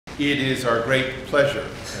It is our great pleasure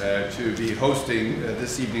to be hosting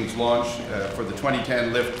this evening's launch for the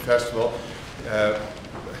 2010 LIFT Festival.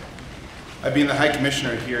 I've been the High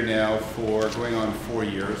Commissioner here now for going on 4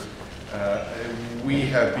 years. We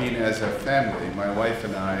have been as a family, my wife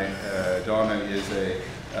and I, Donna is a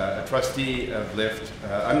trustee of LIFT.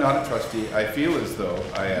 I'm not a trustee. I feel as though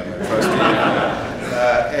I am a trustee.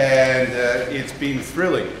 And it's been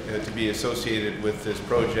thrilling to be associated with this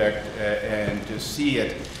project and to see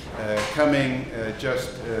it coming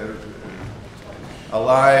just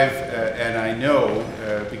alive. And I know,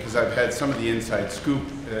 because I've had some of the inside scoop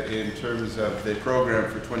in terms of the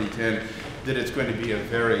program for 2010, that it's going to be a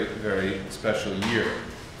very, very special year.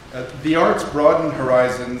 The arts broaden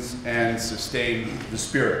horizons and sustain the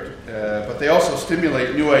spirit, but they also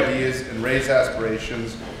stimulate new ideas and raise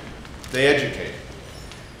aspirations. They educate.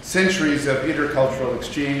 Centuries of intercultural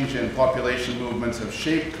exchange and population movements have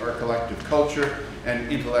shaped our collective culture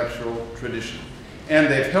and intellectual tradition, and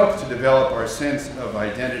they've helped to develop our sense of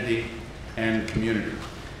identity and community.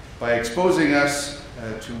 By exposing us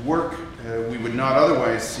to work we would not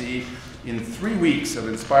otherwise see in 3 weeks of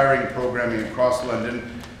inspiring programming across London,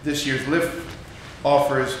 this year's LIFT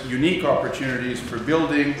offers unique opportunities for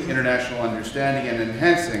building international understanding and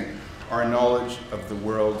enhancing our knowledge of the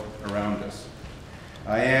world around us.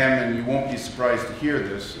 I am, and you won't be surprised to hear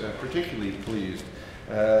this, particularly pleased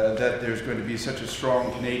that there's going to be such a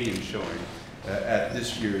strong Canadian showing at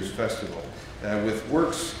this year's festival, with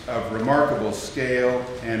works of remarkable scale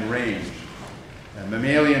and range.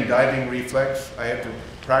 Mammalian diving reflex, I have to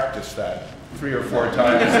practice that 3 or 4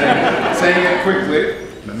 times, saying it quickly.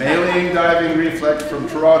 Mammalian diving reflex from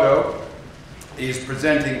Toronto is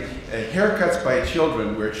presenting haircuts by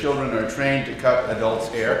children, where children are trained to cut adults'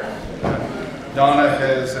 hair. Donna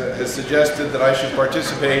has suggested that I should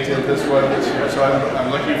participate in this one this year, so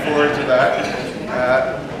I'm looking forward to that.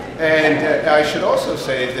 And I should also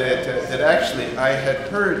say that actually I had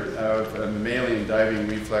heard of mammalian diving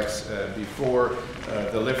reflex before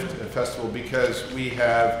the LIFT Festival, because we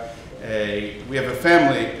have a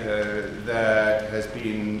family that has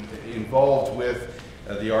been involved with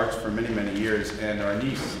the arts for many, many years, and our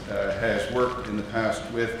niece has worked in the past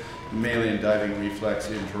with mammalian diving reflex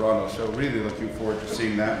in Toronto, so really looking forward to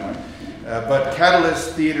seeing that one. But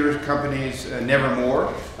Catalyst Theatre Company's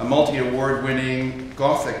Nevermore, a multi-award winning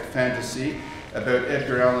Gothic fantasy about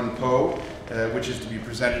Edgar Allan Poe, which is to be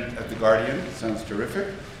presented at The Guardian. Sounds terrific.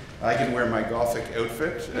 I can wear my Gothic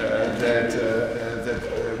outfit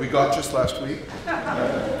that we got just last week.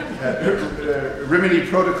 Rimini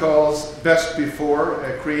Protocol's Best Before,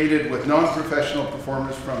 created with non-professional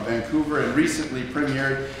performers from Vancouver and recently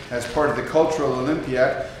premiered as part of the Cultural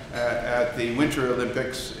Olympiad at the Winter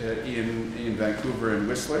Olympics in Vancouver and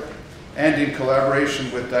Whistler, and in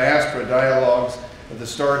collaboration with Diaspora Dialogues, the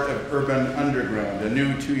start of Urban Underground, a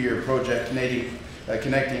new 2-year project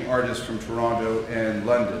connecting artists from Toronto and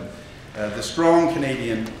London. The strong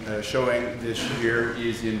Canadian showing this year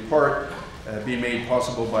is in part being made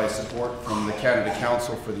possible by support from the Canada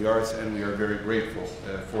Council for the Arts, and we are very grateful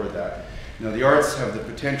for that. Now, the arts have the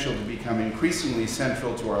potential to become increasingly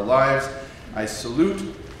central to our lives. I salute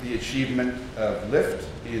the achievement of LIFT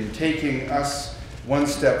in taking us one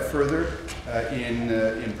step further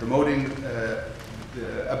in promoting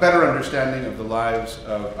a better understanding of the lives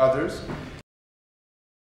of others,